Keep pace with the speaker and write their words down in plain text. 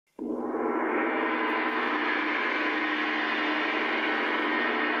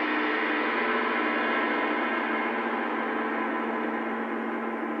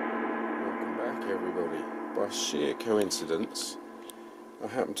by sheer coincidence, I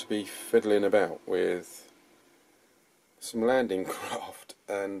happened to be fiddling about with some landing craft,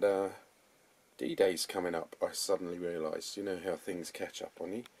 and D-Day's coming up. I suddenly realised, you know how things catch up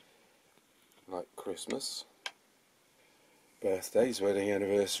on you, like Christmas, birthdays, wedding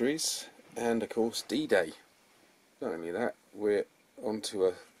anniversaries, and of course D-Day. Not only that, we're onto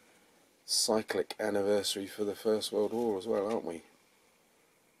a cyclic anniversary for the First World War as well, aren't we?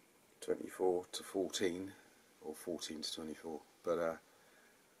 24 to 14, or 14 to 24, but we'll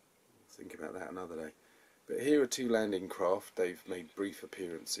think about that another day. But here are two landing craft. They've made brief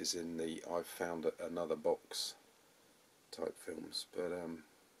appearances in the I've Found Another Box type films, but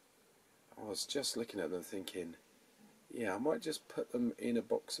I was just looking at them thinking, yeah, I might just put them in a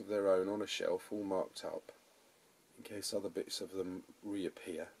box of their own on a shelf, all marked up, in case other bits of them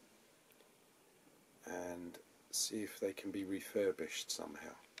reappear, and see if they can be refurbished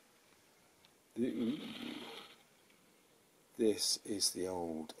somehow. This is the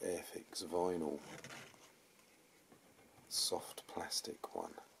old Airfix vinyl, soft plastic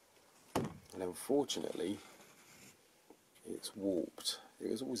one, and unfortunately it's warped.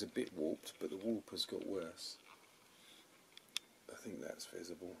 It was always a bit warped, but the warp has got worse. I think that's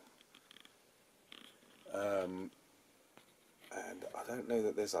visible. And I don't know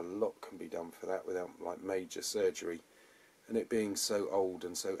that there's a lot can be done for that without like major surgery. And it being so old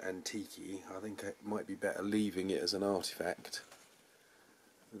and so antique-y, I think it might be better leaving it as an artifact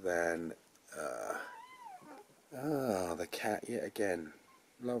than... the cat yet again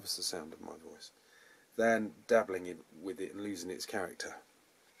loves the sound of my voice. Than dabbling with it and losing its character.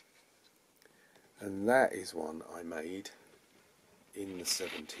 And that is one I made in the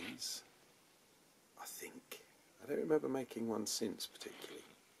 70s, I think. I don't remember making one since particularly.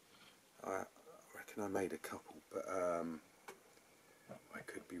 I reckon I made a couple, but I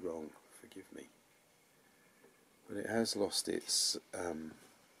could be wrong, forgive me. But it has lost its,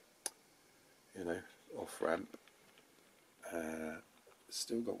 you know, off-ramp.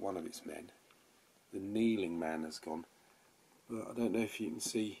 Still got one of its men. The kneeling man has gone, but I don't know if you can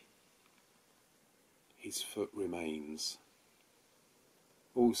see his foot remains.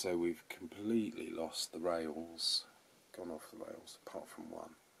 Also, we've completely lost the rails, gone off the rails apart from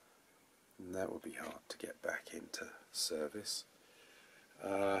one, and that would be hard to get back into service.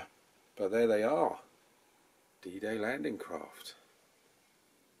 But there they are, D-Day landing craft.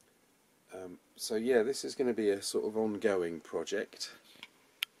 So yeah, this is going to be a sort of ongoing project,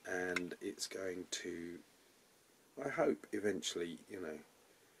 and it's going to, I hope eventually, you know,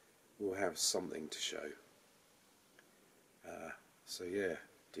 we'll have something to show. So yeah,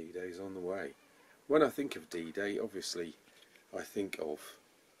 D-Day's on the way. When I think of D-Day, obviously I think of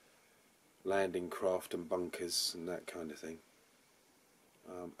landing craft and bunkers and that kind of thing.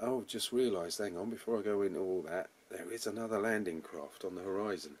 I've just realised, hang on, before I go into all that, there is another landing craft on the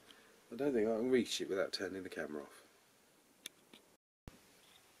horizon. I don't think I can reach it without turning the camera off.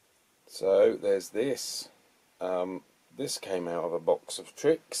 So there's this. This came out of a box of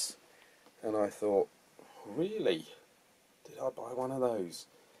tricks, and I thought, really? Did I buy one of those?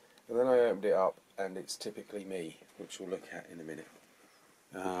 And then I opened it up, and it's typically me, which we'll look at in a minute.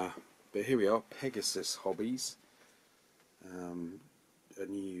 But here we are, Pegasus Hobbies, a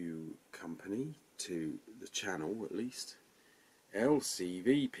new company to the channel at least.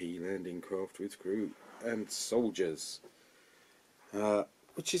 LCVP landing craft with crew and soldiers,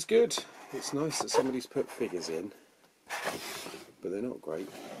 which is good. It's nice that somebody's put figures in, but they're not great.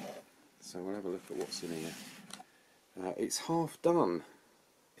 So we'll have a look at what's in here. It's half done.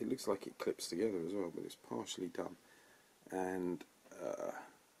 It looks like it clips together as well, but it's partially done. And I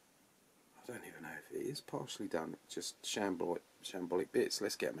don't even know if it is partially done. It's just shambolic bits.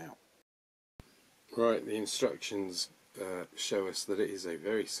 Let's get them out. Right, the instructions show us that it is a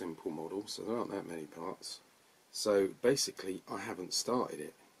very simple model, so there aren't that many parts. So basically I haven't started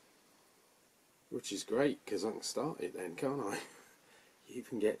it, which is great because I can start it then, can't I? You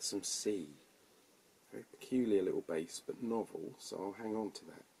even get some C. Very peculiar little base, but novel, so I'll hang on to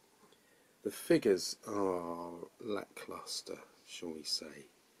that. The figures are lackluster, shall we say.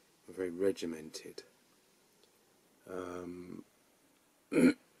 They're very regimented.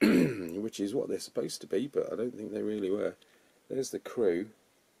 Which is what they're supposed to be, but I don't think they really were. There's the crew.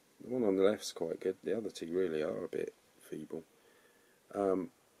 The one on the left's quite good. The other two really are a bit feeble.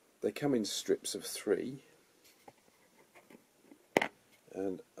 They come in strips of 3,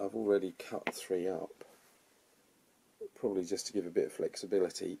 and I've already cut 3 up, probably just to give a bit of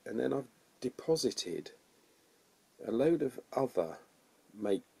flexibility, and then I've deposited a load of other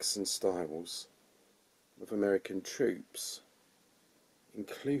makes and styles of American troops,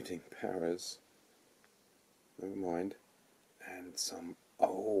 including paras, never mind. And some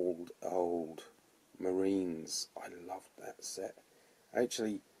old Marines. I loved that set. I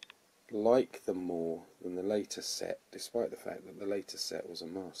actually like them more than the later set, despite the fact that the later set was a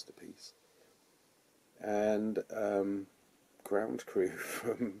masterpiece. And ground crew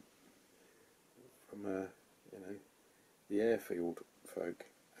from you know, the airfield folk,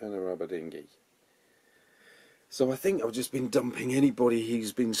 and a rubber dinghy. So I think I've just been dumping anybody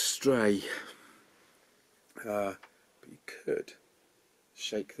who's been stray. But you could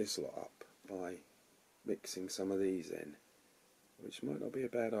shake this lot up by mixing some of these in, which might not be a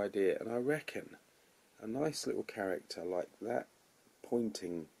bad idea. And I reckon a nice little character like that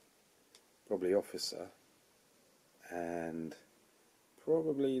pointing, probably officer, and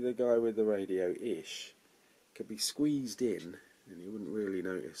probably the guy with the radio-ish, could be squeezed in and you wouldn't really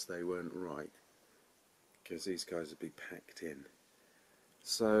notice they weren't right, because these guys would be packed in.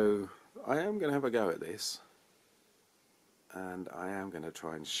 So I am going to have a go at this, and I am going to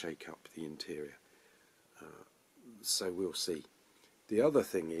try and shake up the interior. So we'll see. The other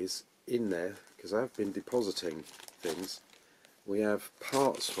thing is, in there, because I've been depositing things, we have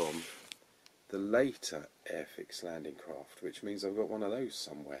parts from the later Airfix landing craft, which means I've got one of those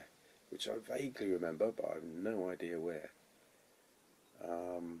somewhere, which I vaguely remember, but I have no idea where.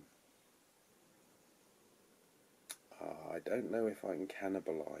 I don't know if I can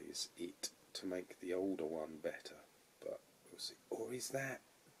cannibalise it to make the older one better, but we'll see. Or is that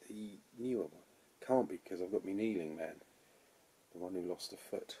the newer one? Can't be, because I've got my kneeling man, the one who lost a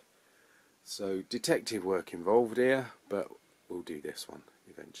foot. So detective work involved here, but we'll do this one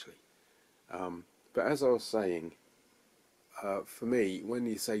eventually. But as I was saying, for me, when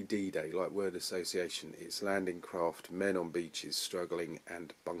you say D-Day, like word association, it's landing craft, men on beaches struggling,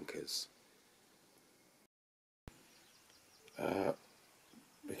 and bunkers.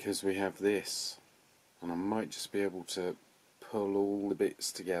 Because we have this, and I might just be able to pull all the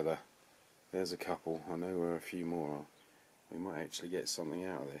bits together. There's a couple. I know where a few more are. We might actually get something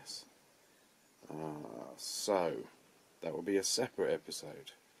out of this. So that will be a separate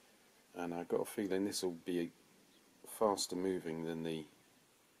episode, and I've got a feeling this will be faster moving than the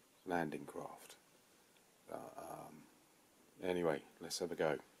landing craft. Anyway, let's have a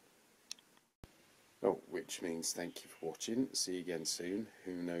go. Oh, which means thank you for watching. See you again soon.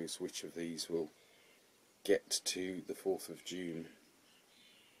 Who knows which of these will get to the 4th of June.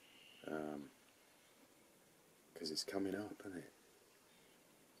 Because it's coming up, isn't it?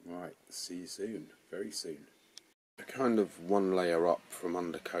 Right, see you soon. Very soon. A kind of one layer up from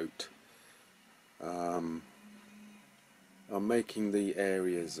undercoat. I'm making the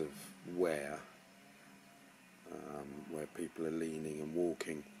areas of wear, where people are leaning and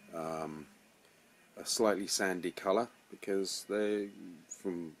walking, a slightly sandy colour, because they,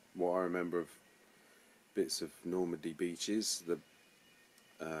 from what I remember of bits of Normandy beaches, the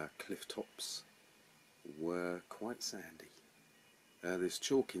cliff tops were quite sandy. There's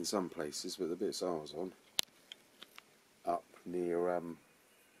chalk in some places, but the bits I was on, up near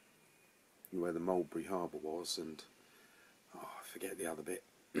where the Mulberry Harbour was, and I forget the other bit.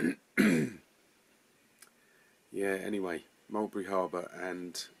 Yeah, anyway, Mulberry Harbour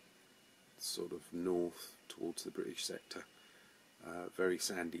and sort of north towards the British sector, very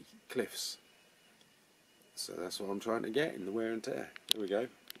sandy cliffs. So that's what I'm trying to get in the wear and tear. There we go.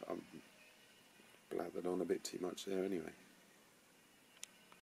 I'm blathered on a bit too much there anyway.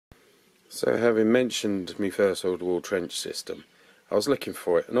 So having mentioned my First World War trench system, I was looking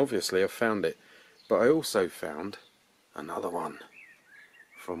for it, and obviously I found it, but I also found another one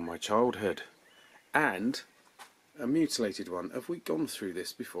from my childhood, and a mutilated one. Have we gone through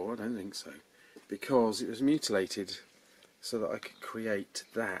this before? I don't think so, because it was mutilated so that I could create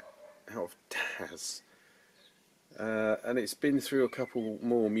that out of Taz, and it's been through a couple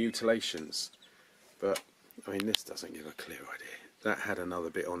more mutilations, but I mean, this doesn't give a clear idea. That had another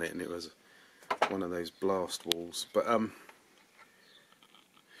bit on it, and it was one of those blast walls, but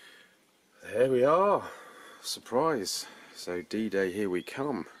there we are. Surprise. So D-Day, here we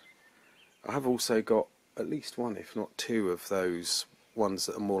come. I have also got at least one, if not two, of those ones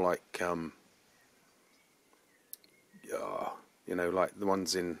that are more like you know, like the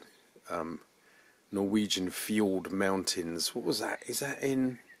ones in Norwegian fjord mountains. What was that? Is that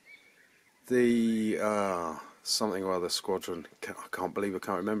in the something or other squadron? I can't believe I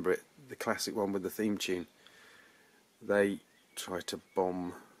can't remember it. The classic one with the theme tune. They try to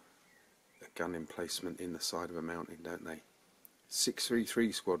bomb a gun emplacement in the side of a mountain, don't they?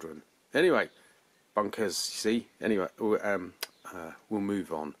 633 squadron. Anyway, bunkers, you see. Anyway, we'll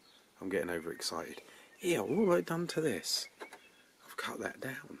move on. I'm getting overexcited. Yeah, what have I done to this? I've cut that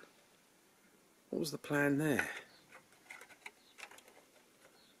down. What was the plan there?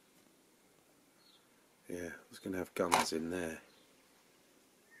 Yeah, I was going to have guns in there.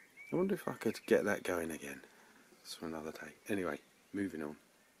 I wonder if I could get that going again. That's for another day. Anyway, moving on.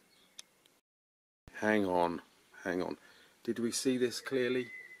 Hang on, hang on. Did we see this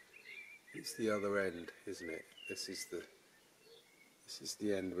clearly? It's the other end, isn't it? This is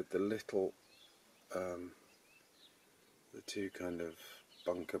the end with the little, the two kind of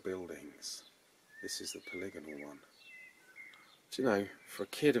bunker buildings. This is the polygonal one. Do you know, for a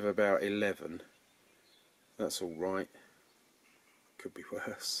kid of about 11, that's all right. Could be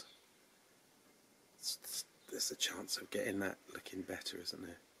worse. There's a chance of getting that looking better, isn't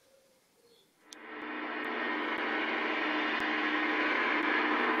there?